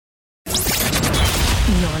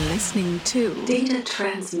You're listening to Data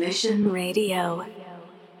Transmission Radio.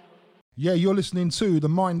 Yeah, you're listening to the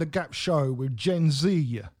Mind the Gap show with Gen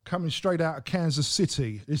Z, coming straight out of Kansas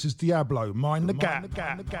City. This is Diablo, Mind the Gap.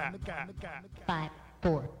 5,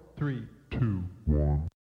 4, 3, 2, 1.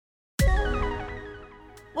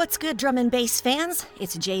 What's good, drum and bass fans?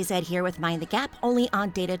 It's JZ here with Mind the Gap, only on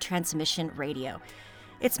Data Transmission Radio.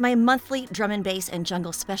 It's my monthly drum and bass and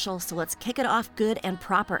jungle special, so let's kick it off good and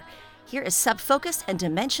proper. Here is Subfocus and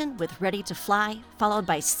Dimension with Ready to Fly, followed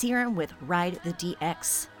by Serum with Ride the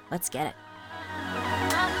DX. Let's get it.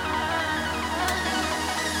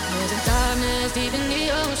 There's a darkness deep in the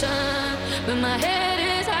ocean, but my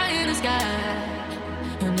head is high in the sky.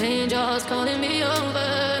 An angel's calling me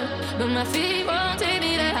over, but my feet won't take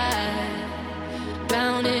me that high.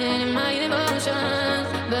 Drowning in my emotions,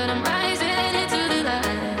 but I'm rising into the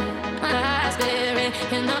light. My high spirit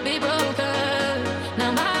cannot be broken.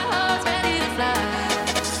 Now my heart's ready to fly.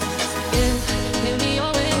 Yeah, give me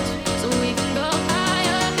your wings so we can go high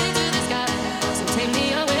up into the sky. So take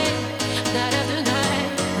me away, night after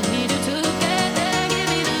night. I need you to get there, give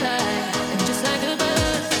me the light. And just like a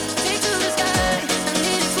bird, take to the sky. I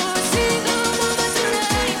need it for a single moment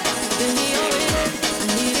tonight. Give me your wings, I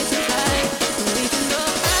need it to fly. So we can go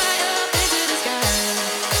high up into the sky.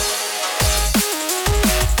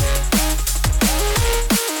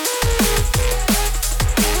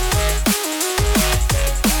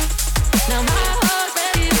 Now my heart's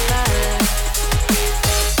ready to fly.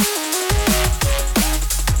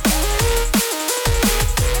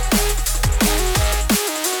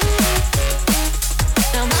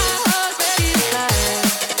 Now my heart's ready to fly.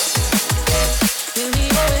 Give me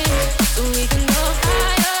your wings so we can go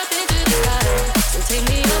high up into the sky. So take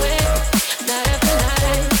me away, night after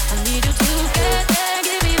night. I need you to get there,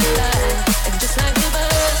 give me the light. And just like a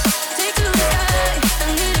bird, take to the sky.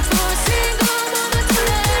 I need it for a single moment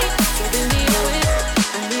tonight. So give me your wings,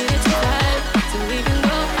 I need it to fly. So we can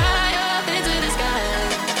go high up into the sky.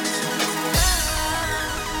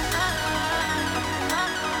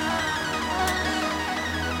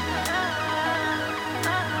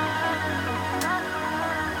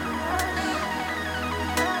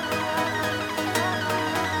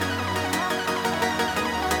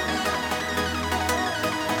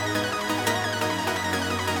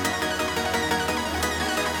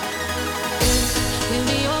 Give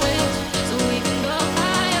me your wings so we can go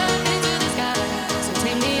high up into the sky. So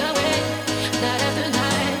take me away, night after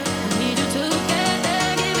night. I need you to get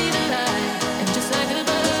there, give me the light. And just like a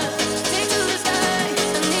bird, take to the sky.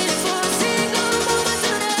 I need it for a single moment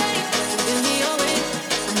tonight. So give me your wings,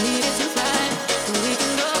 I need it to fly. So we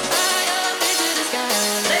can go high up into the sky.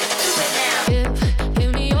 Let's do it now.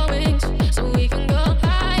 Give me your wings so we can go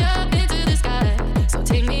high up into the sky. So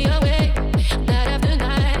take me away, night after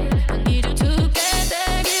night. I need you to get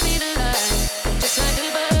there, give me the light. Just like a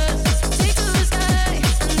bird, take to the sky.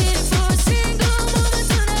 I need it for a single moment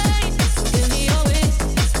tonight. So give me your wings,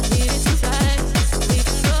 I need it to fly. So we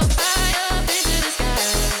can go high up into the sky.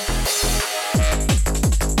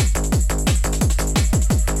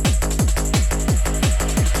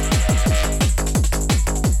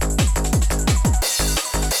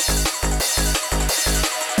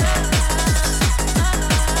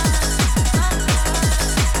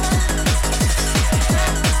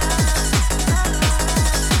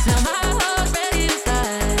 Now my heart's ready to fly.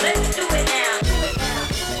 Let's do it now.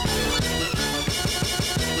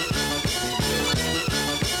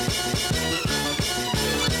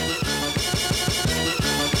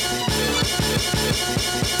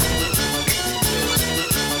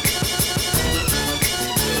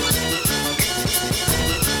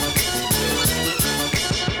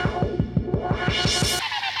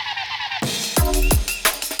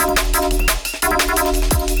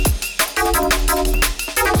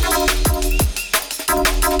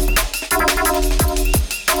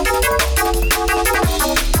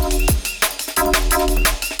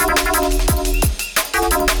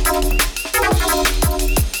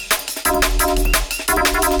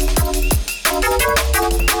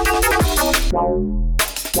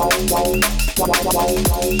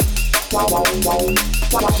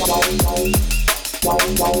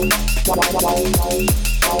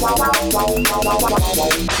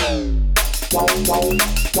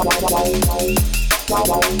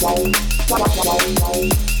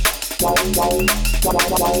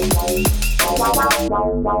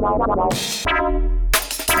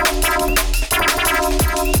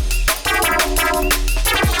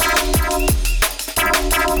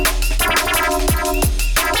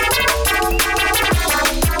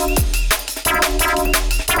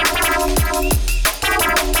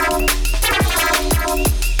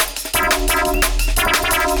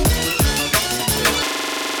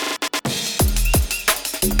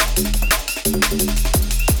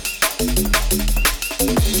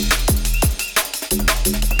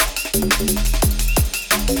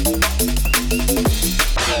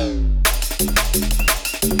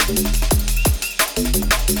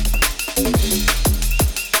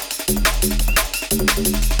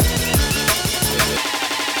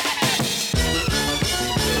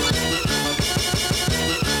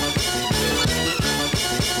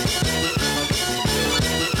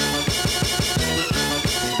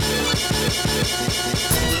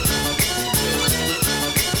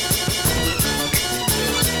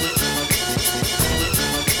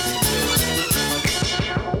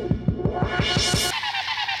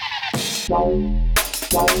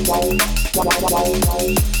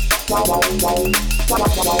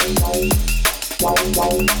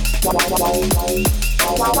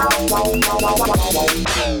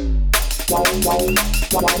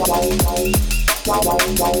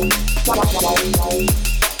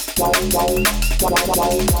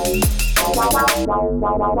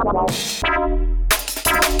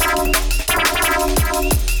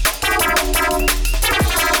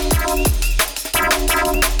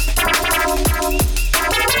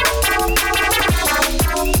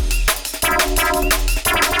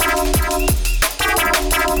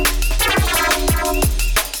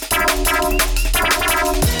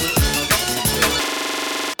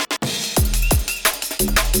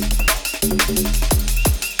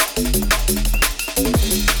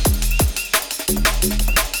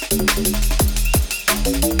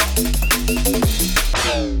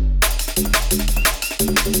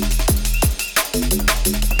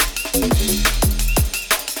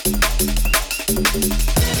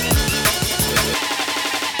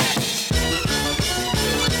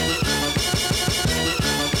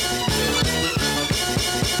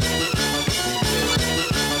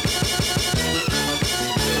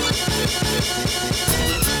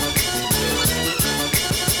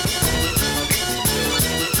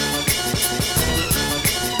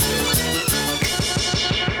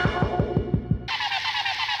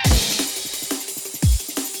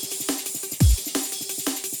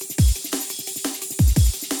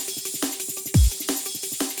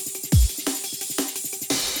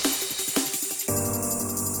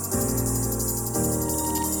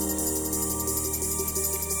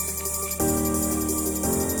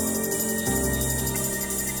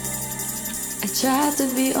 Try to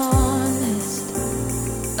be honest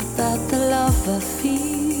about the love I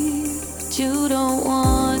feel, but you don't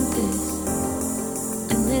want this,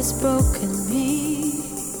 and it's broken me.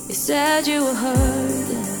 You said you were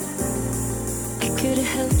hurting, I could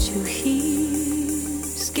have helped you heal.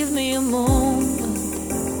 Just give me a moment,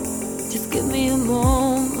 just give me a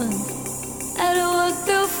moment. I don't want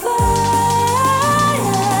to fight.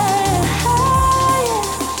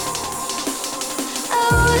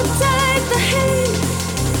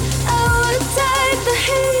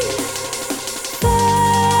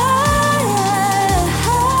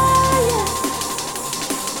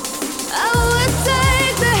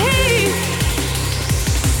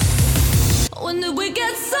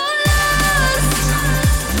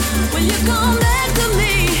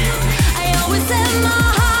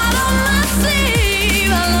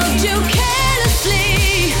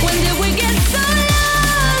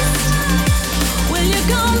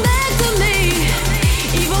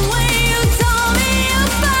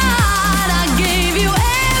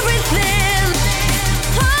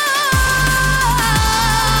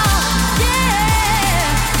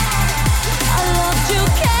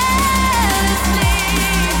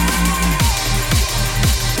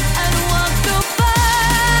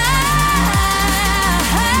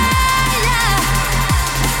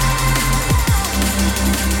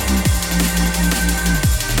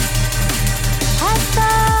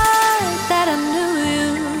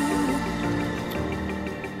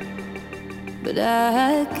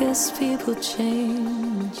 I guess people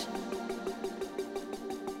change.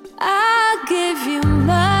 I gave you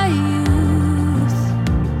my youth.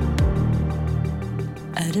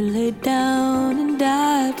 I'd have laid down and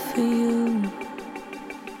died for you.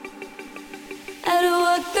 I'd have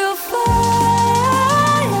walked through fire.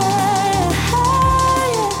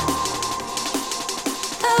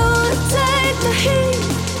 I would take the heat.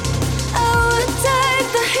 I would take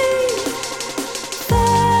the heat.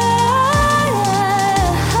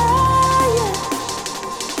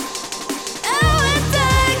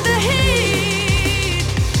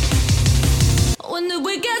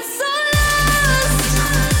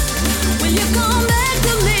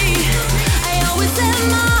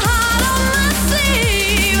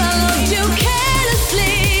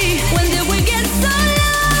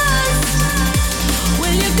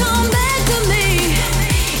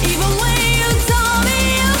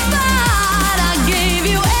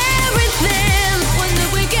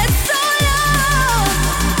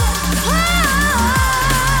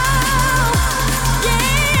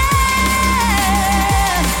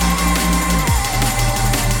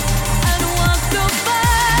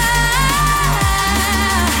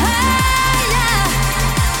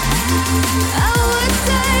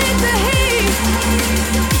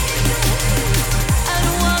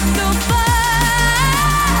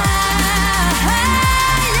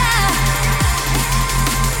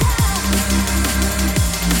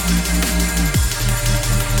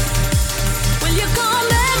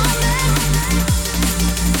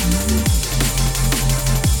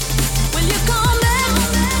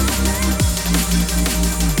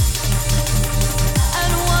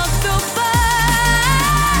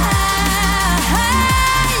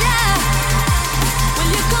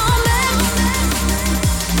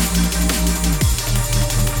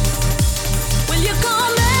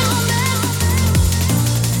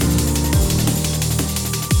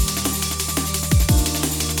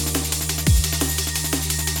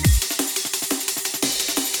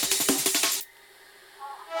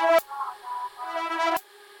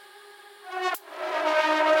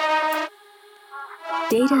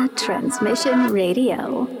 Data Transmission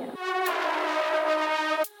Radio.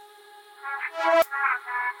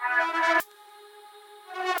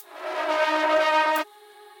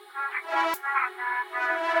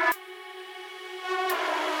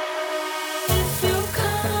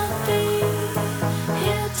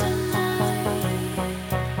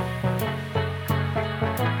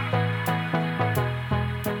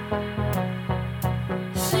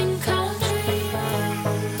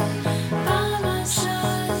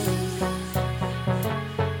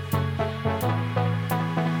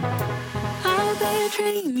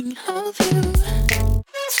 Dreaming of you.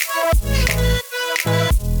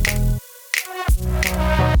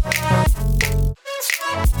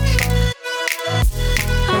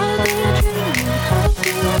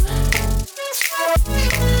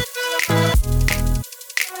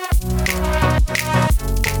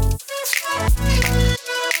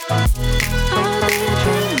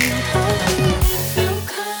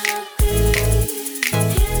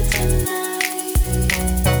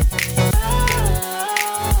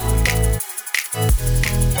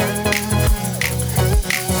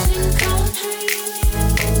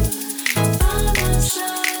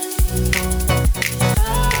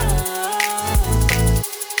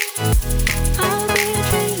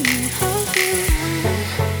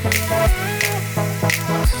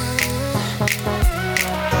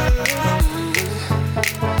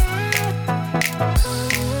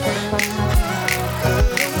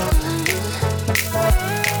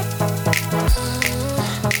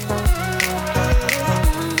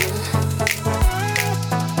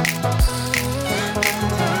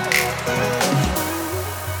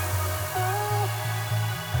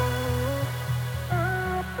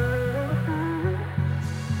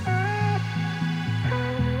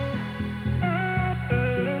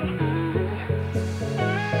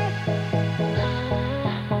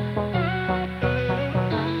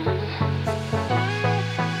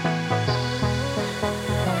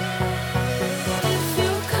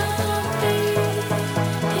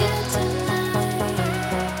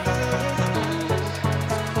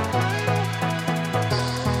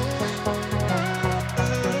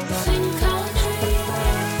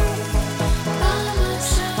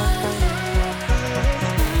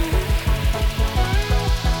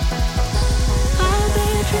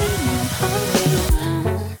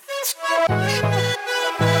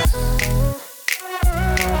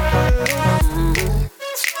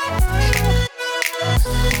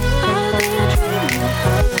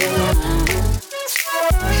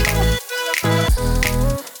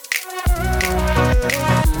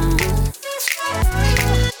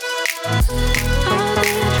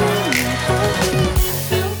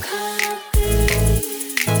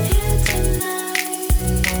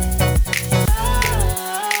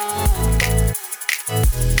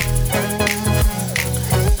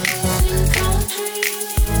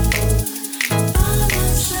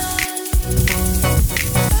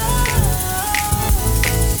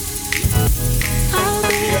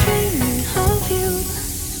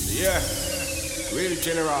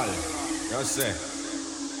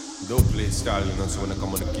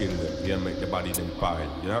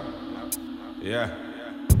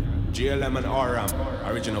 GLM and RM,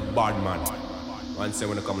 original Badman. One say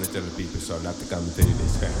when I come and tell the people, so I have to come and tell you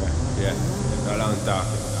this. Yeah, no long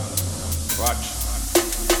talking. Watch.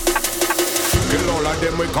 Kill all of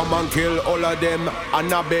them, we come and kill all of them. And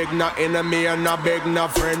not beg no enemy and not beg no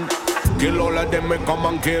friend. Kill all of them, we come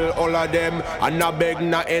and kill all of them. And not beg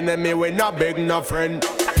no enemy, we not beg no friend.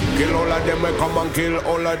 Kill all of them, we come and kill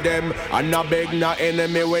all of them. And not beg no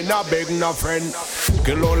enemy, we not beg no friend.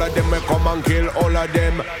 Kill all of them, we come and kill all of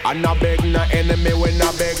them. And not beg no enemy, we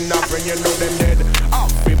not beg no friend. You know them dead.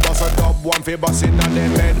 Half fi bust a dub, one fi bust in on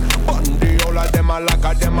them head. Bundy all of them a like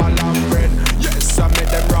a them a long bread. Yes, I made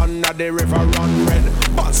them run at the river run red.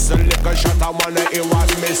 Bust a little shot, I wanna hear what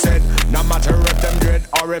me said. No matter if them dread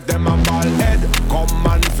or if them a bald head. Come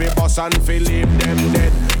and fi bust and fi leave them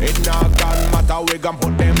dead. It not gonna matter, we gon'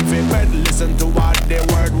 put them fi bed. Listen to what the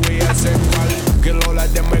word we a say. Well, kill all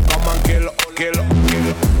of them, we come and kill. Kill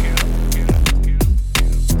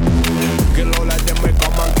all of them, we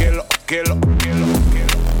come and kill. Kill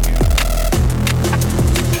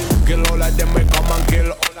all of them, we come and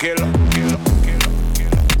kill. Kill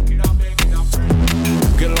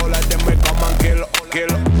all of them, we come and kill.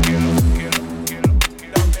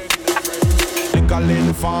 Liquor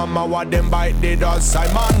mama, what them bite the dust.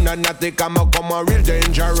 Simon and Natty come a real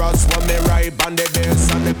dangerous. When me ride on the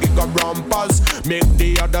bass and the kick up rumpus, make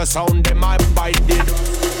the other sound, them I bite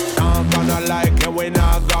it. Not gonna like it, we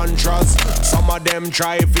not gonna trust. Some of them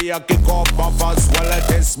try for a kick up of us. Well, it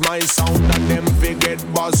is my sound and them forget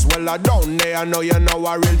bust. Well, I don't know, I know you know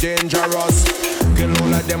a real dangerous. Kill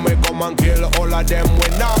all of them, we come and kill all of them.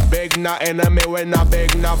 We not beg no enemy, we not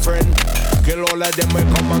beg no friend. Kill all of them, we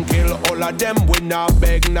come and kill all of them. We not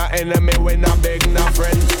beg no enemy, we not beg no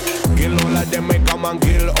friend. Kill all of them, we come and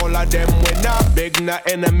kill all of them. We not beg no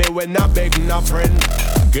enemy, we not beg no friend.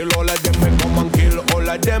 Kill all of them, we come and kill all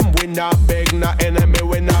of them. We not beg no enemy,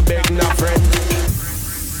 we not beg no friend.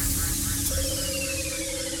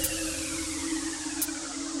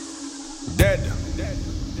 Dead.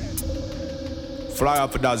 Fly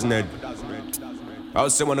off a dozen head. I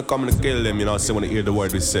was saying when I come and kill them, you know, I say when I hear the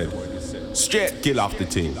word we said. Straight kill off the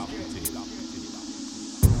team.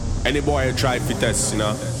 Any boy who try to test, you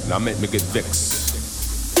know, now make me get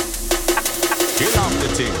vexed. Kill off the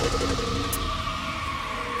team.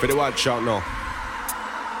 For the watch out now.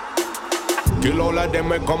 Kill all of them,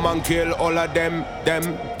 we come and kill all of them.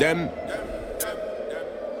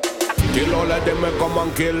 Kill all of them, we come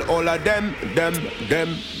and kill all of them.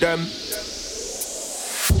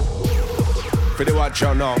 For the watch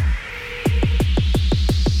out now.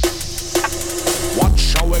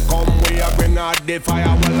 Watch how we come, we a bring out the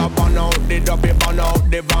fire. Well, I burn out the dopey, burn out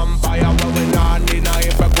the vampire. Well, we not need a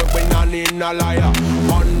hypocrite, we not need a liar.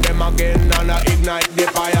 Burn them again and ignite the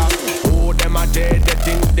fire. Who them a dead, they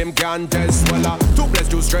think them can't test. Well, too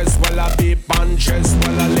blessed to stress, well, I be punches.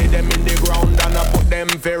 Well, I lay them in the ground and I put them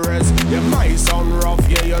for rest. They might sound rough,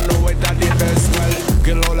 yeah, you know it at the best. Well,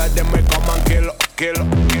 kill all of them, we come and kill.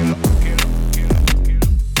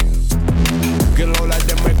 Kill all of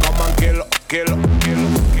them, we come and kill.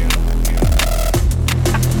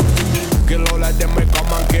 Kill all of them, we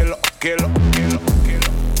come and kill. Kill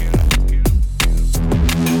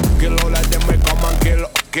all of them, we come and kill.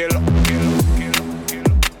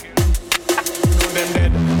 Them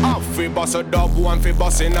dead. Half fi bust a dub, one fi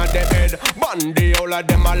bust in a the head. Bandy, all of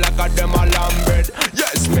them a like a them a lamb bread.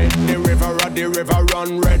 Yes, make the river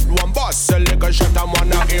run red. One bust a liquor shot and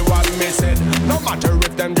wanna hear what me said. No matter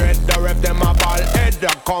if them dread or if them a ball head.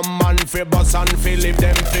 Come and fi bust and fi leave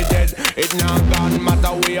them fi dead. It not gone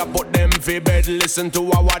matter we a put them fi bed. Listen to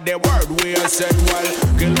what the word we a said.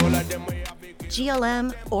 Well, kill all of them we a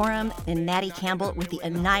GLM, Orem, and Natty Campbell with the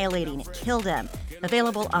annihilating Kill Them,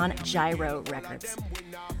 available on Gyro Records.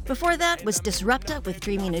 Before that was Disrupta with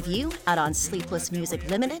Dreaming of You, out on Sleepless Music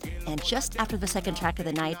Limited, and just after the second track of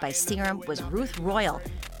the night by Serum was Ruth Royal,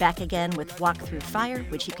 back again with Walk Through Fire,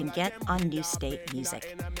 which you can get on New State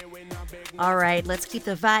Music. All right, let's keep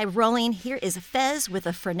the vibe rolling. Here is Fez with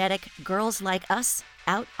a frenetic Girls Like Us,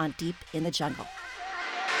 out on Deep in the Jungle.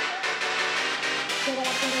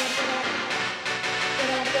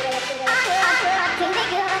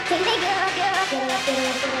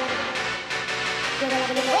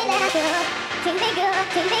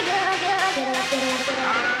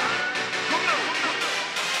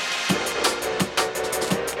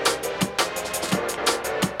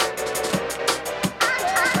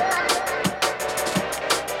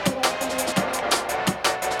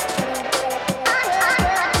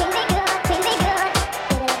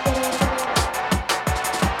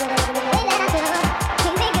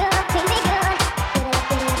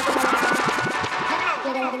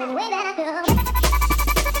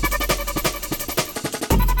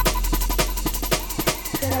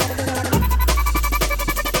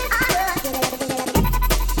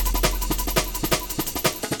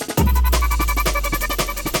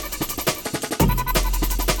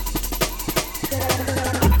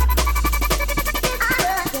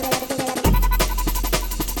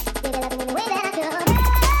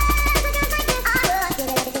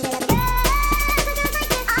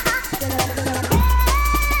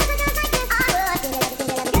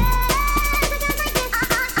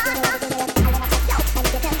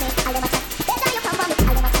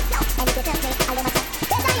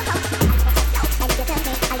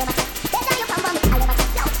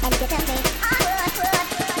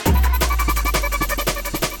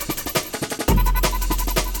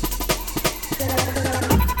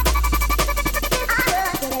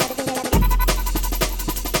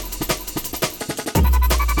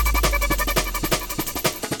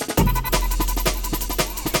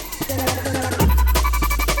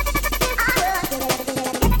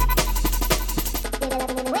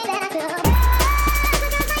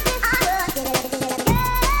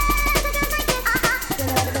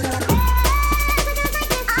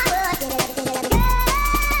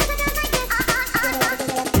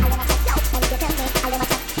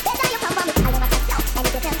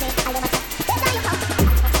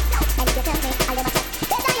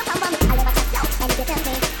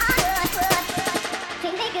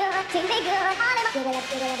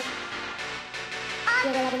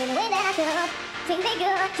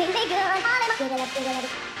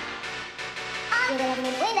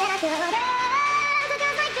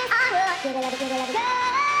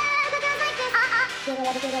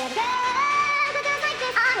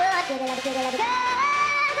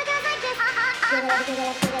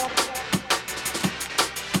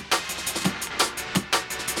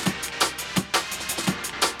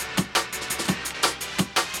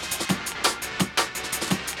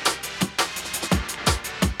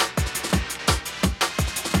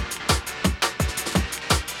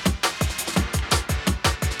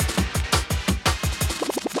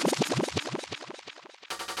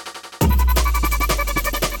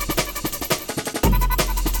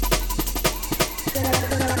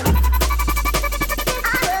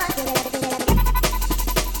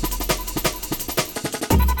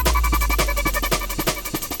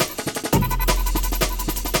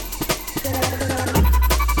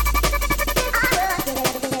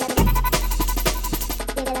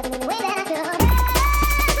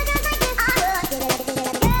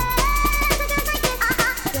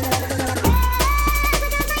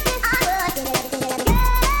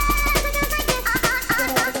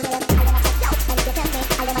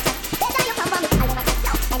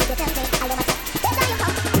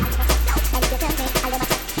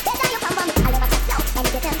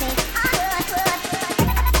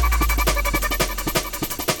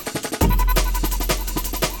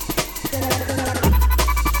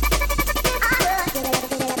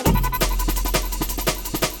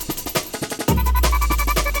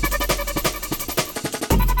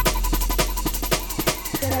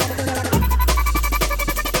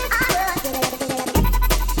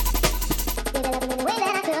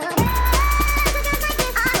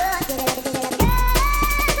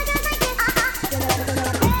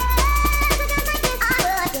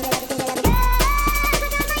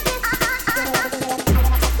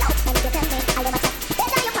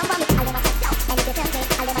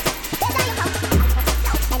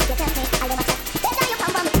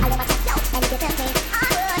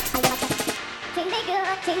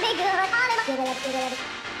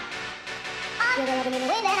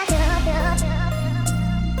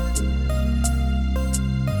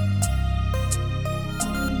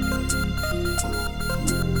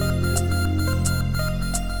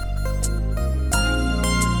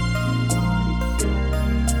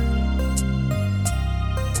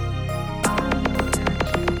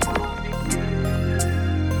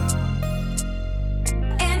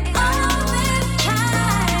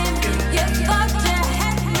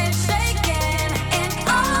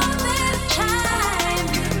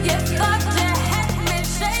 You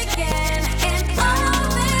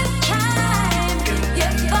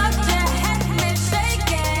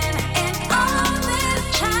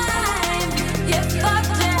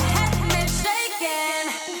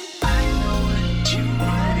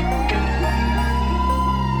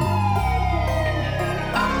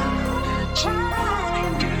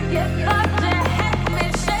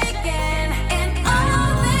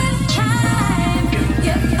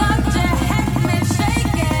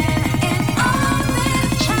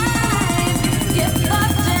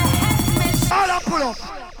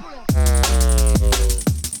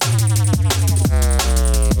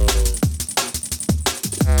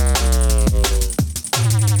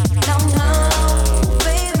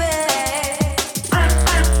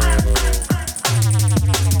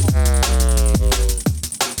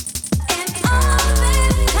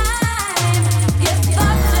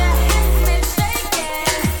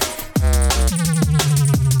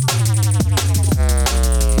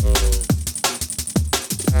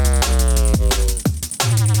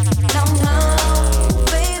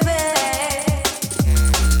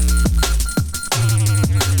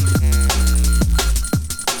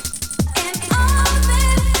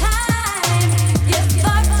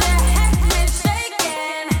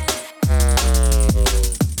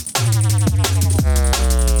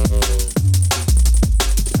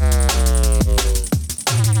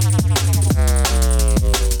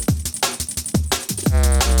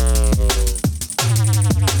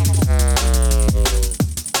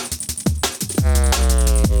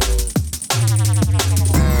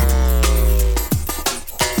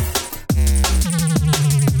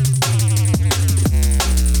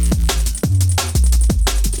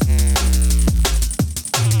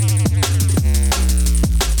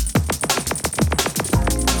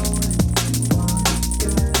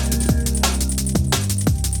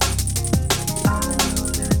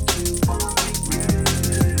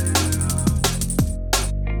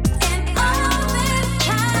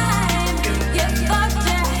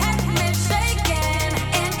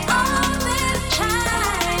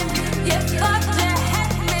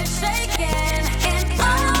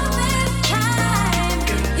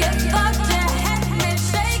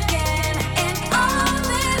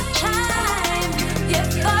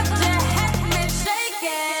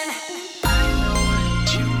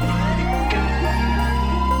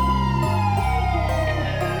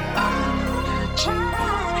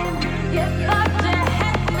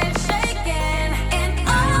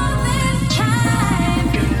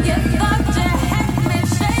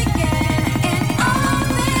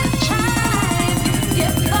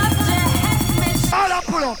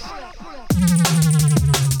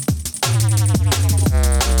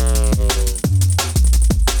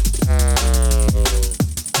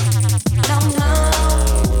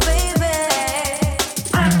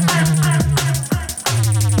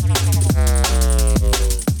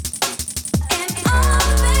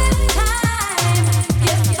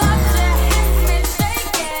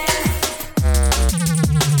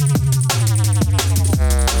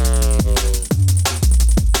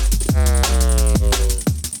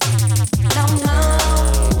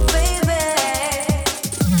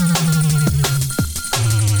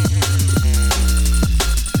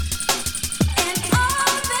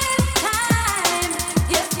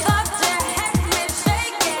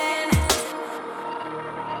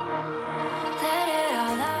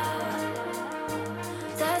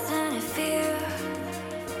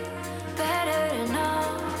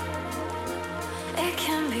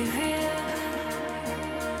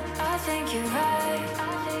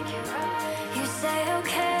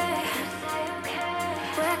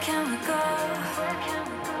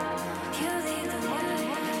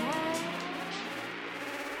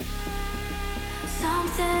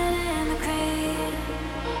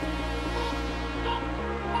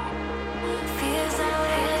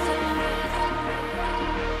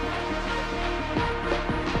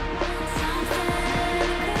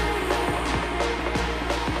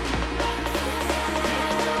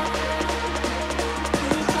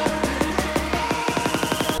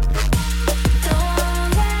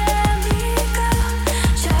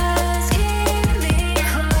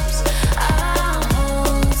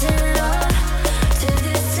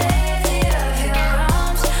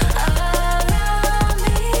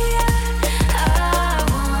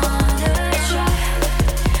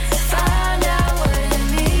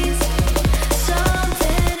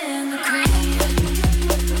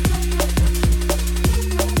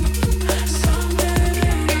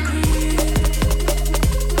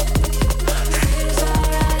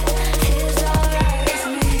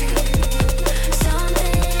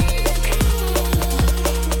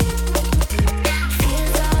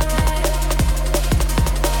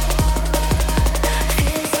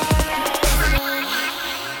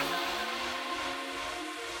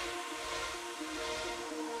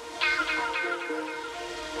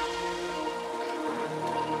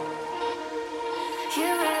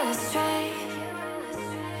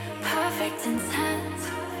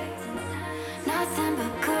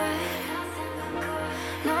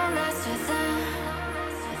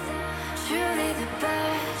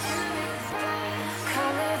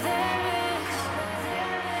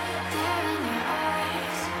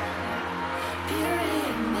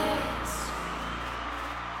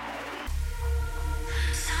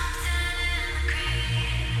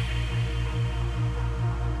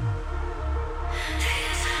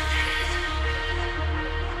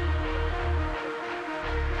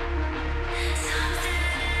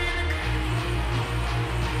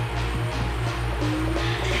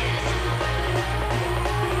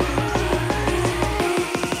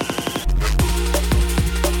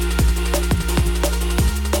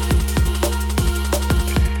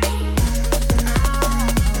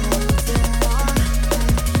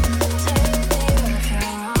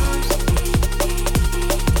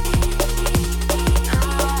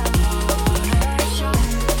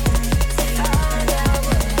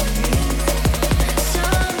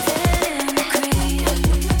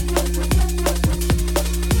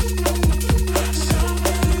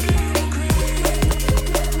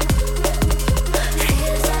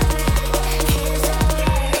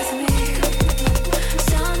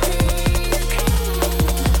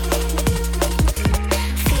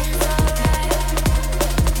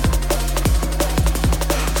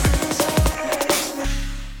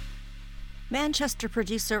Manchester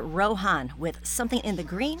producer Rohan with Something in the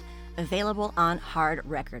Green, available on Hard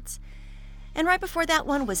Records. And right before that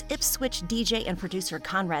one was Ipswich DJ and producer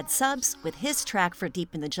Conrad Subbs with his track for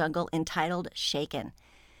Deep in the Jungle entitled Shaken.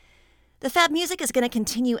 The Fab music is going to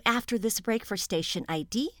continue after this break for station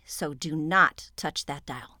ID, so do not touch that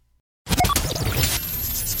dial.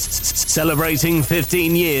 Celebrating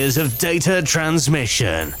 15 years of data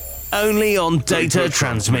transmission. Only on Data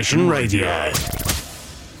Transmission Radio.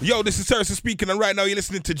 Yo, this is Teresa speaking, and right now you're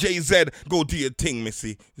listening to JZ. Go do your thing,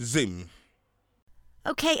 Missy. Zim.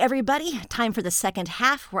 Okay, everybody, time for the second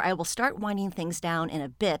half, where I will start winding things down in a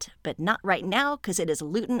bit, but not right now, because it is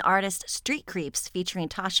Luton artist Street Creeps featuring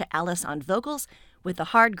Tasha Alice on vocals with the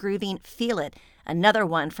hard grooving Feel It, another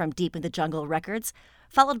one from Deep in the Jungle Records,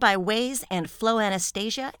 followed by Waze and Flow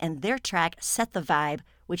Anastasia and their track Set the Vibe,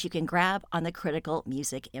 which you can grab on the Critical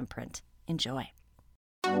Music imprint. Enjoy.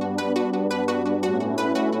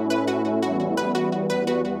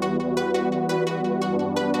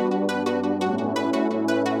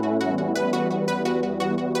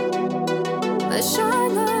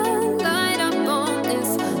 Shine the light up on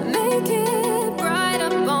this, make it bright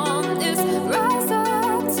up on this, rise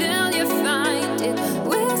up till you find it,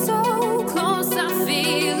 we're so close, I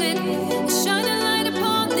feel it, shine the light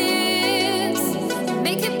upon this,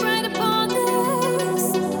 make it bright upon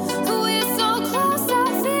this, we're so close, I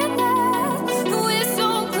feel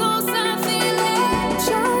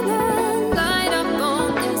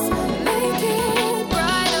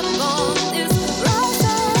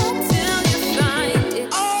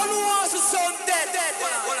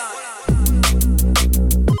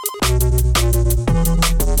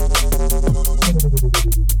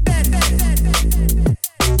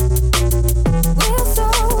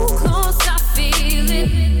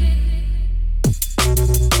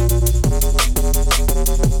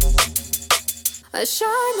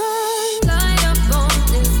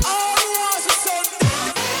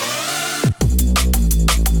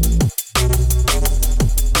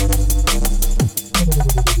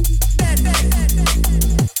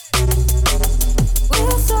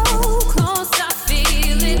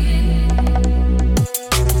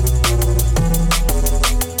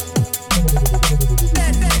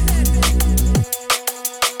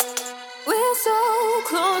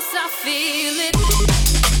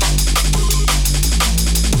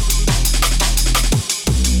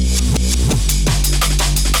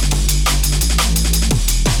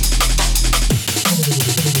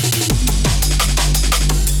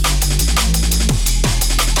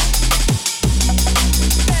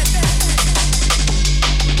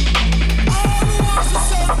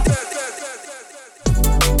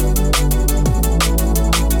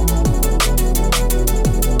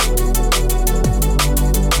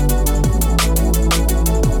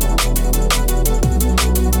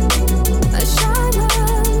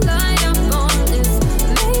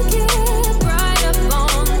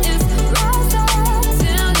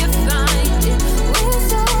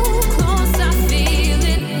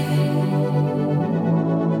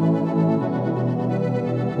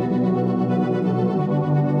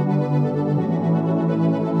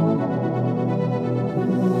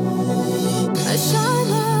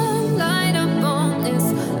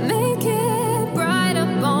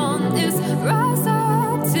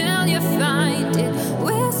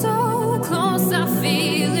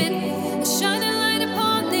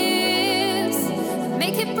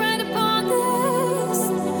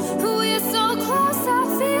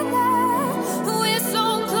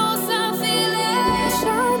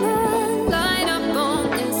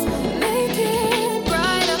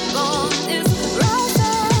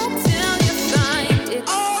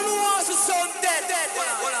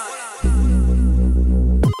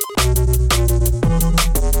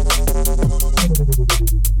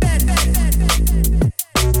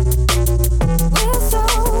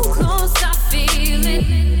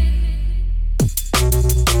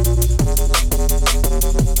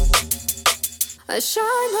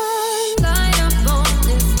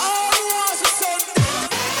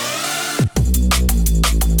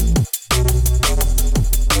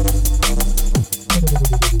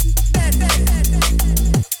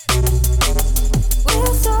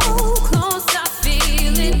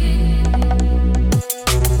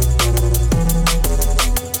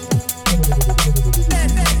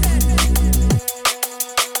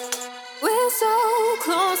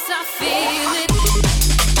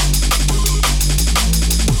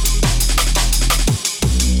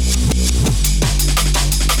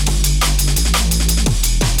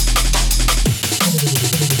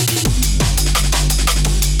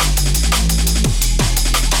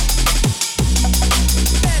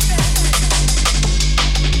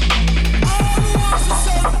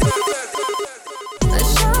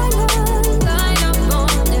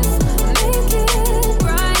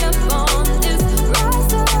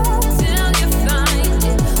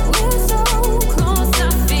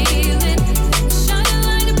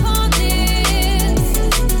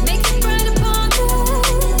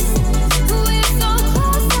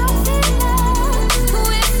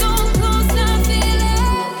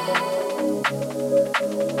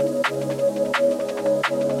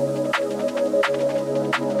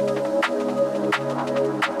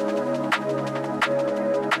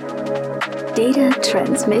Data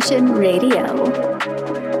Transmission Radio.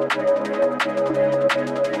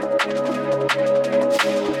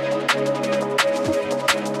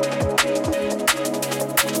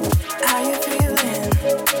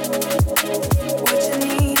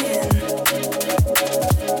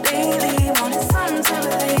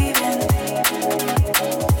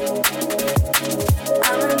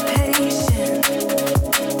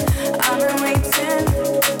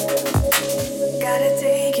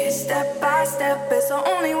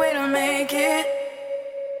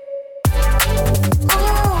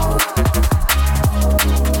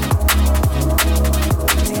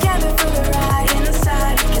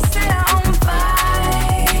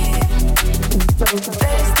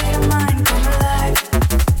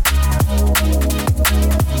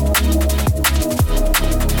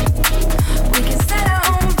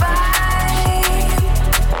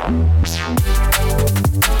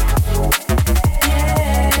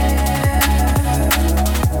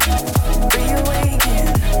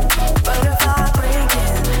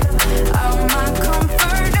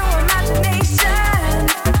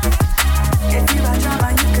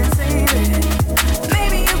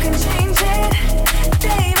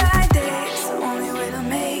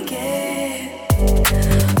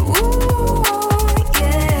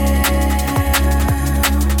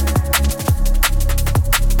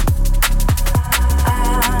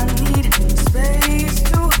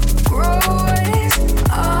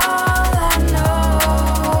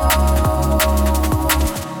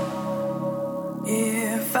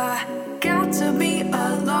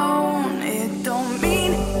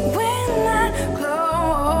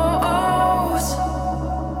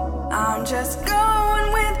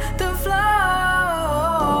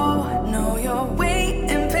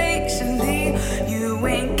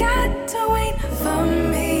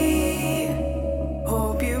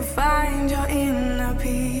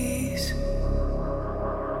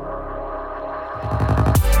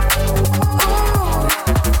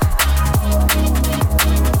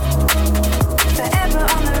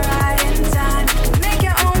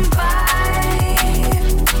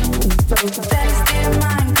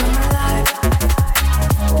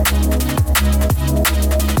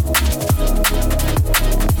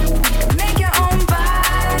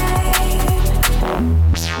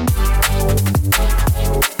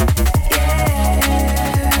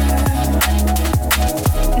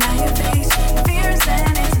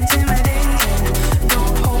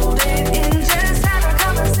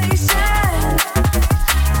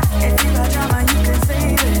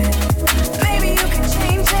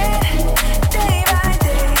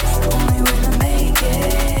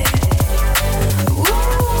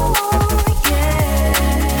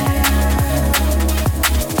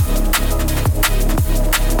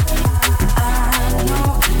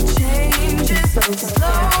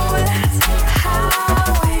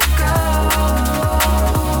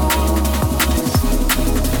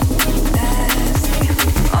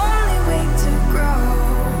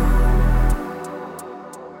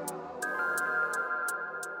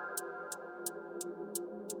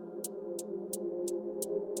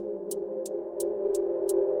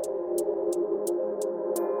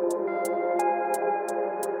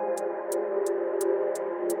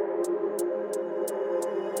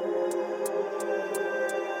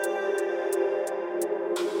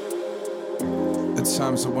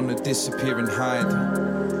 Sometimes I wanna disappear and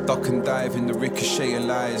hide, duck and dive in the ricochet of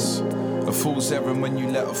lies. A fool's errand when you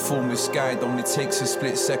let a fool misguide. Only takes a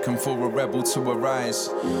split second for a rebel to arise.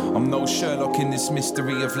 I'm no Sherlock in this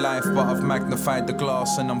mystery of life, but I've magnified the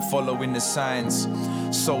glass and I'm following the signs.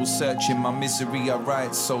 Soul searching my misery, I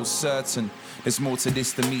write so certain there's more to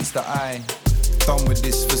this than meets the eye. Done with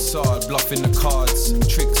this facade, bluffing the cards,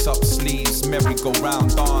 tricks up sleeves,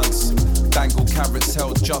 merry-go-round dance. Dangle carrots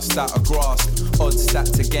held just out of grasp, odds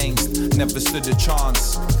stacked against, never stood a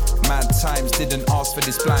chance. Mad times didn't ask for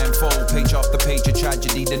this blindfold. Page after page of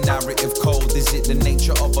tragedy, the narrative cold. Is it the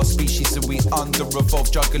nature of our species that we under-evolve?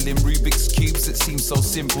 Juggling Rubik's cubes that seem so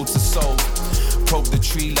simple to solve. Probe the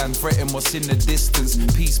tree land, threaten what's in the distance.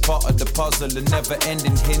 Piece part of the puzzle, a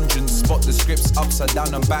never-ending hindrance. Spot the scripts upside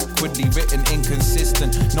down and backwardly written,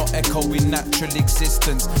 inconsistent, not echoing natural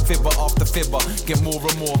existence. Fibber after fibber, get more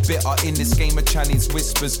and more bitter in this game of Chinese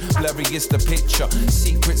whispers. Blurry is the picture,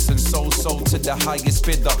 secrets and soul sold to the highest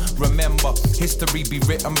bidder. Remember, history be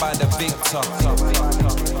written by the victor.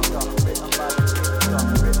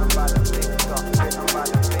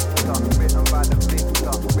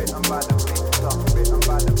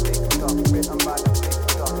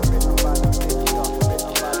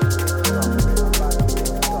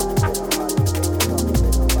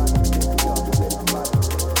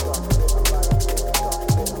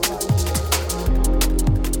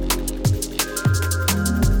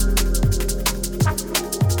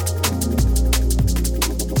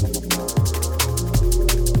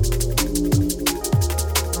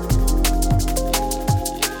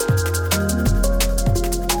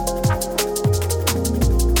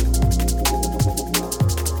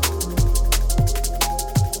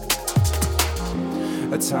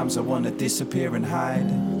 disappear and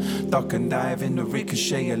hide. Duck and dive in the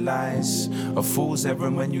ricochet of lies. A fool's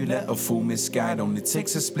errand when you let a fool misguide. Only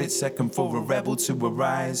takes a split second for a rebel to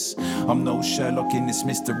arise. I'm no Sherlock in this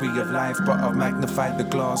mystery of life, but I've magnified the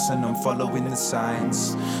glass and I'm following the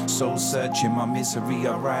signs. Soul searching my misery,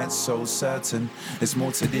 I write so certain. There's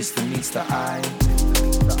more to this than meets the eye.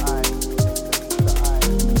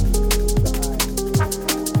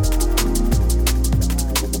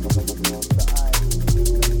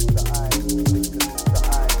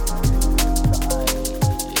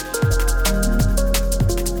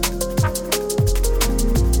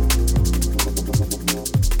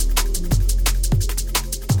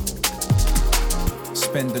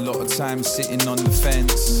 Spend a lot of time sitting on the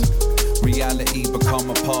fence. Reality become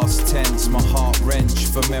a past tense. My heart wrench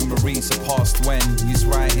for memories of past when. Use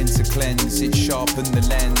writing to cleanse, it sharpened the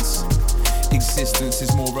lens. Existence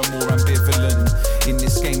is more and more ambivalent. In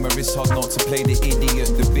this game where it's hard not to play the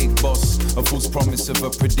idiot, the big boss. A false promise of a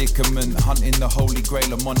predicament. Hunting the holy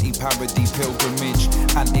grail, a Monty parody pilgrimage.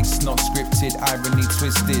 Antics not scripted, irony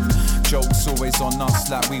twisted. Jokes always on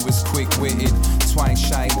us like we was quick-witted. Twice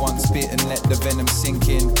shy, once bitten, let the venom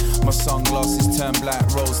sink in. My sunglasses turn black,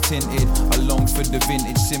 rose tinted. I long for the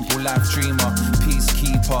vintage, simple life dreamer.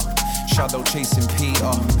 Peacekeeper, shadow chasing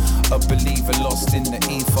Peter. A believer lost in the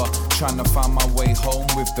ether. Trying to find my way home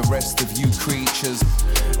with the rest of you creatures.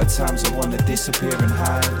 At times I wanna disappear and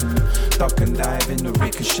hide. Duck and dive in the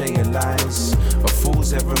ricochet of lies. A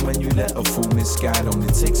fool's errand when you let a fool misguide. Only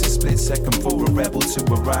takes a split second for a rebel to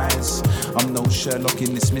arise. I'm no Sherlock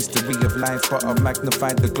in this mystery of life, but I've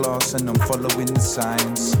magnified the glass and I'm following the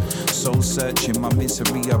signs. Soul searching my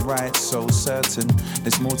misery, I write so certain.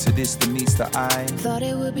 There's more to this than meets the eye. Thought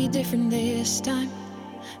it would be different this time,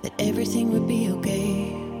 that everything would be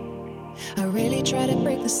okay. I really try to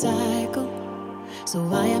break the cycle, so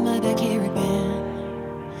why am I back here again?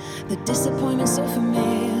 The disappointment's so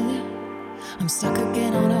familiar, I'm stuck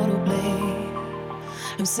again on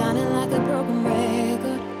autoplay. I'm sounding like a broken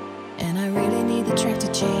record, and I really need the track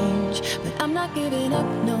to change. But I'm not giving up,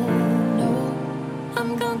 no, no.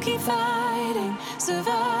 I'm gonna keep fighting,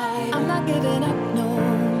 survive. I'm not giving up, no,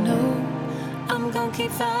 no. I'm gonna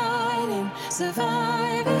keep fighting,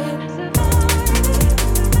 surviving, surviving.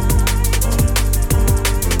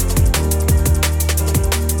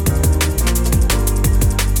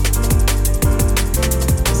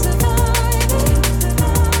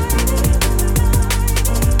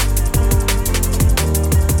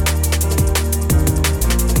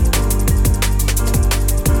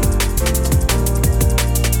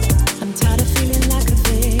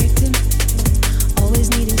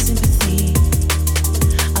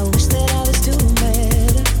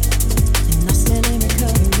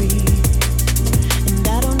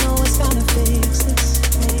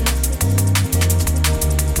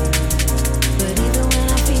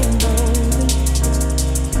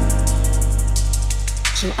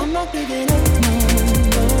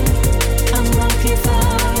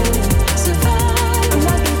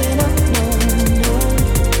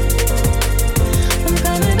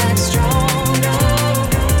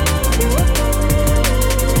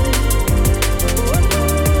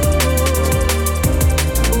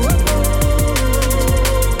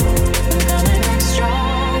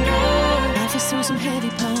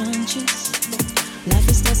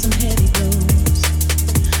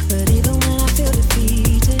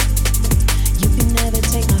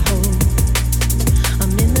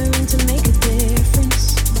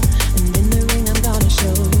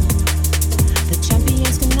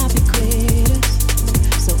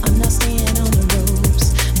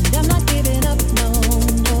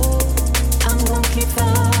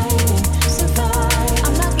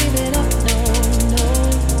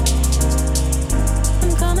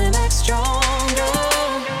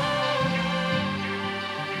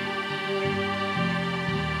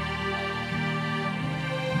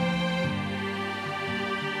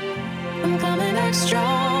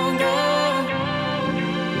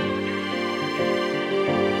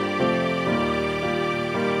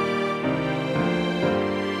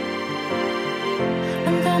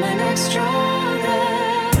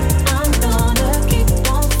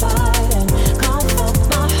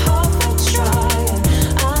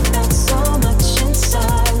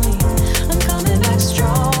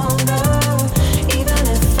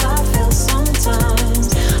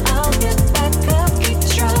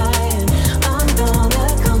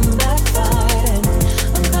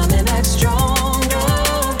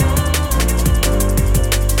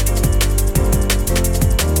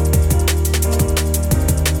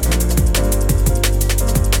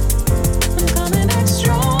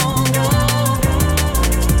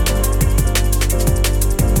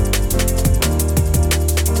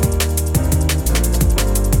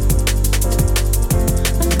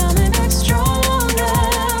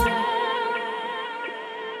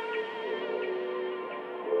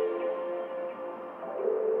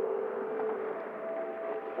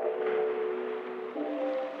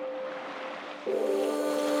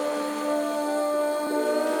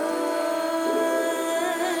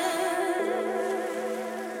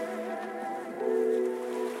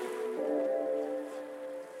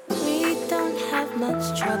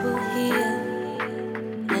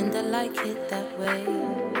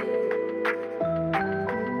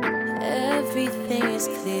 Everything is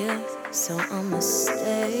clear, so I'ma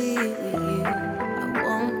stay with you. I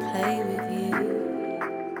won't play with you.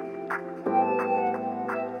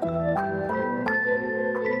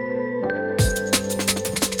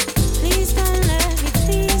 Please don't let me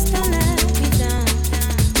down.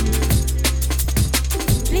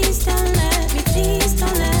 Please don't let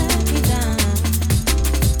me down.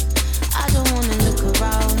 I don't wanna look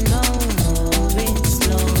around no more. It's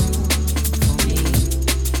long for me.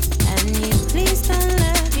 And you please don't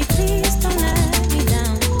let me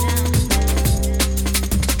down.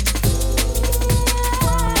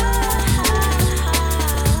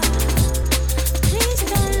 Please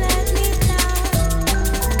don't let me down.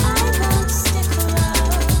 I won't stick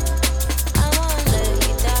around. I won't let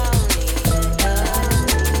you down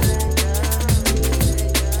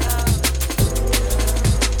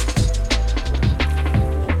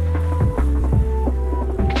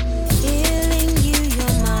Feeling you,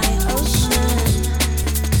 you're my ocean.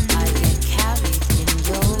 I get carried in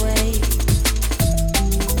your wave.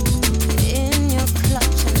 In your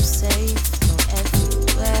clutch, I'm safe. Go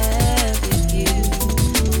everywhere with you.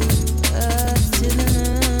 Earth to the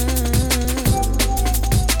moon.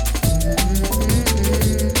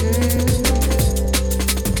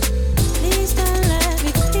 Please don't let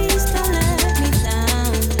me down. Please don't let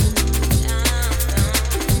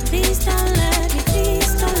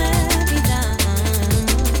me down.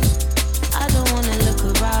 I don't wanna look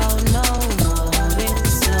around no more.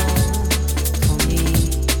 It's long for me.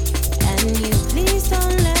 And you please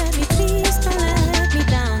don't let me down. Please don't let me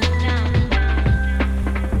down.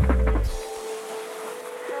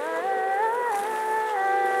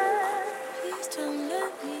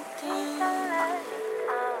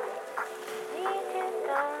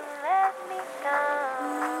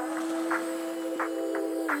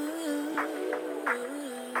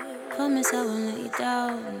 Promise I won't let you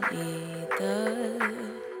down either.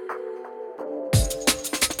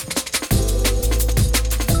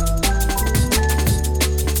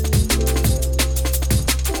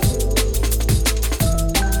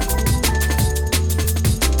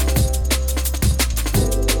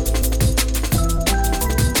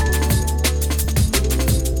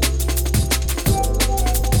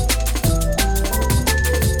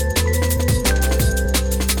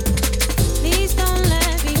 Please don't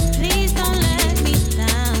let me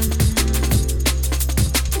down.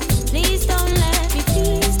 Please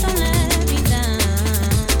don't let me down.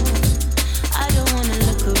 I don't wanna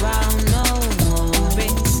look around no more.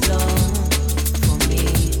 It's long for me.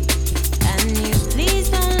 And you please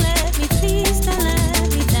don't let me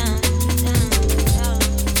down.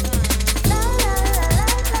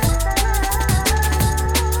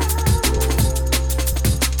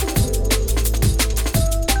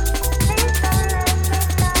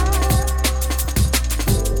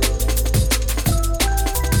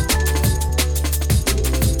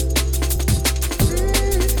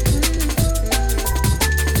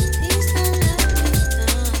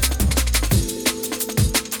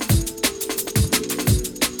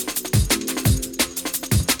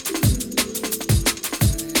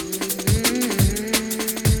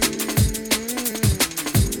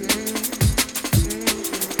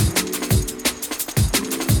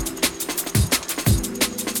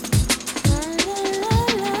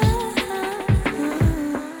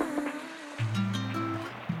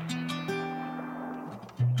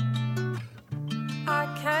 I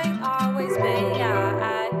can't always be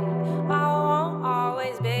I won't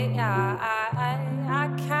always be I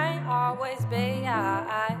can't always be I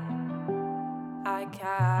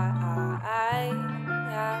can't.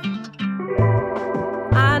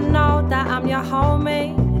 I know that I'm your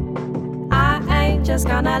homie. I ain't just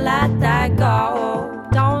gonna let that go.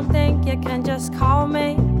 Don't think you can just call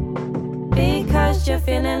me because you're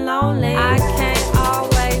feeling lonely. I can't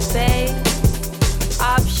always be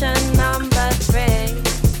option number 3.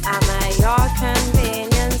 I'm at your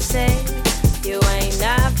convenience. You ain't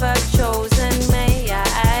never chosen me. I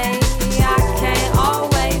can't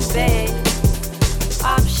always be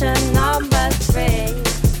option number 3.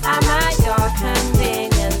 I'm at your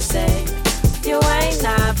convenience. You ain't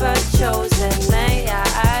never chosen me.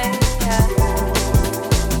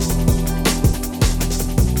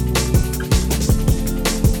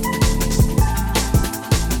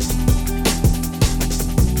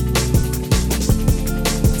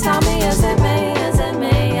 Tell me, is it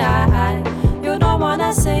me? You don't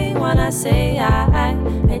wanna see,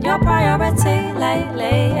 and your priority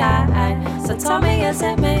lately. So tell me, is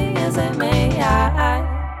it me?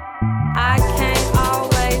 I can't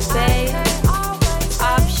always be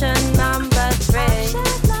option number 3.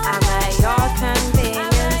 I'm at your convenience.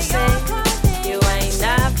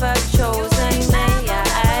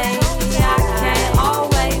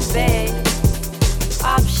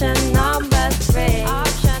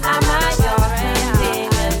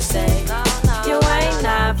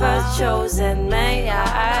 in me. I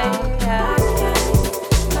can't.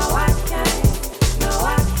 No, I can't. No,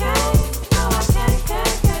 I can't. No, I can't.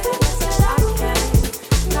 I said I can't.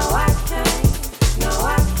 No, I can't. No,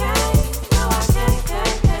 I can't. No, I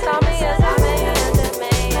can't. Tell me is it me? Is it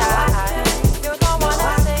me? You don't wanna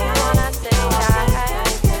see.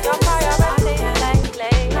 Your priority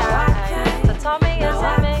lately. So tell me is it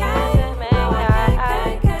me? Is it me?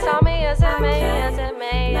 Tell me is it me? Is it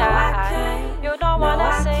me? You don't wanna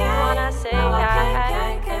see.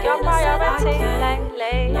 Your priority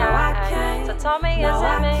lately. So tell me is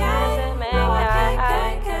it me? Is it me?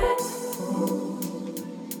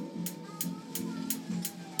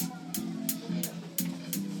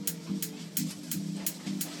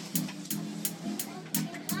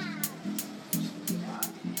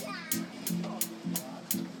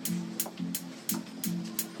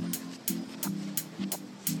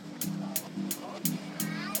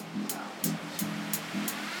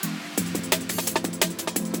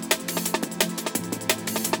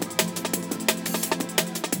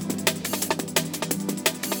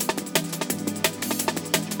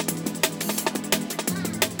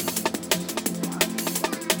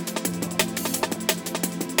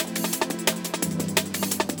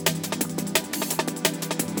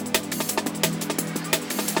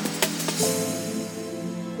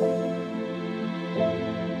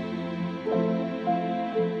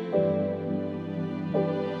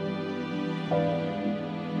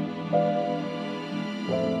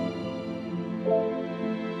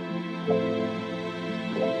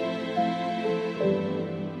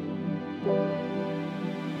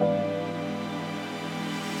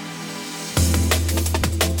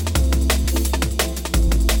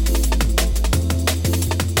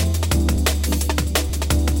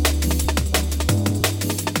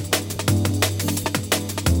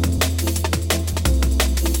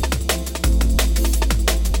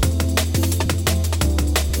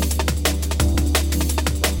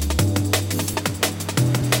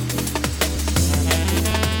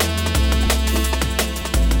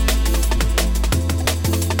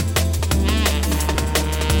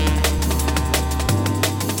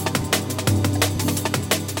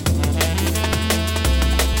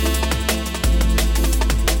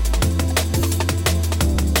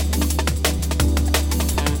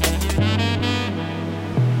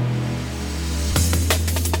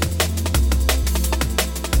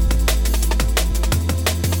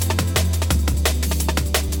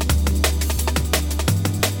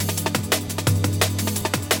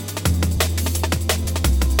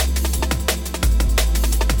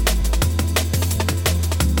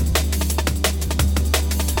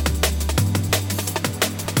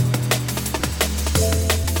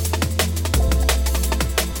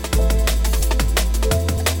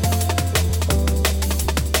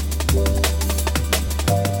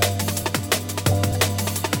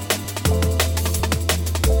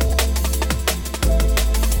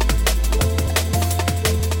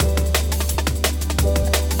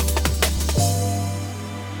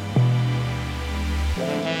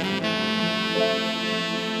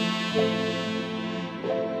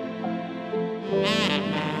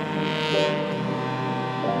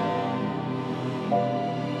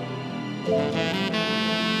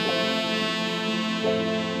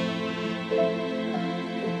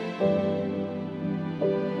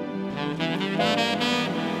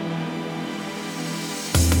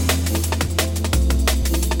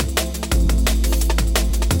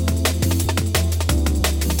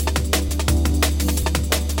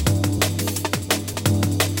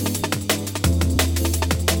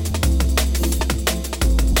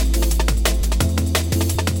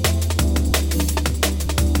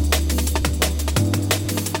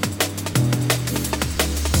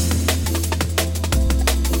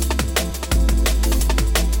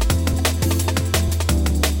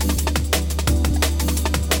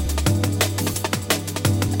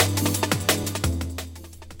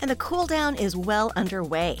 The cool down is well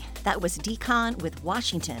underway. That was Decon with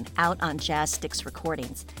Washington out on Jazz Sticks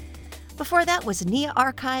Recordings. Before that was Nia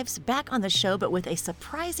Archives back on the show, but with a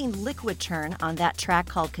surprising liquid turn on that track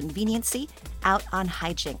called Conveniency out on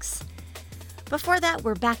Hijinks. Before that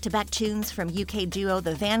were back-to-back tunes from UK duo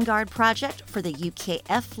The Vanguard Project for the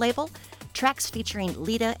UKF label, tracks featuring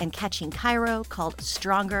Lita and Catching Cairo called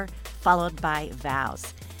Stronger, followed by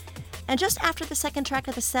Vows. And just after the second track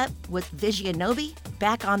of the set was Visionobi,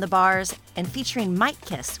 back on the bars, and featuring Might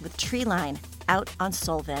Kiss with Treeline, out on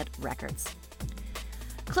Solved Records.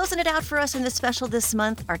 Closing it out for us in the special this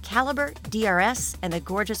month are Caliber, DRS, and the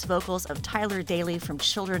gorgeous vocals of Tyler Daly from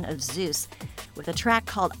Children of Zeus, with a track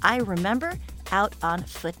called I Remember, out on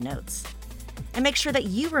Footnotes. And make sure that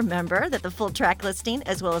you remember that the full track listing,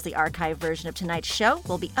 as well as the archive version of tonight's show,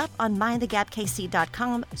 will be up on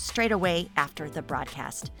mindthegapkc.com straight away after the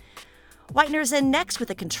broadcast. Whitener's in next with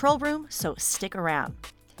the control room, so stick around.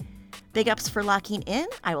 Big ups for locking in.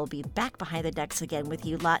 I will be back behind the decks again with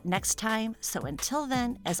you lot next time. So until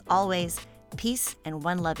then, as always, peace and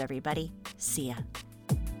one love, everybody. See ya.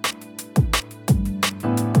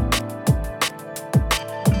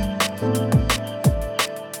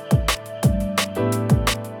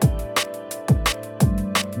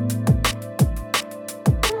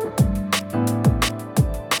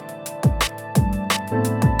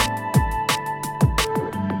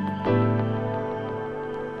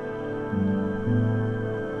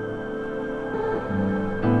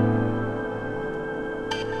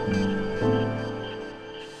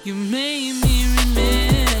 You made me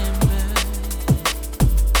remember,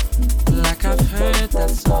 like I've heard that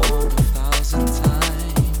song 1,000 times.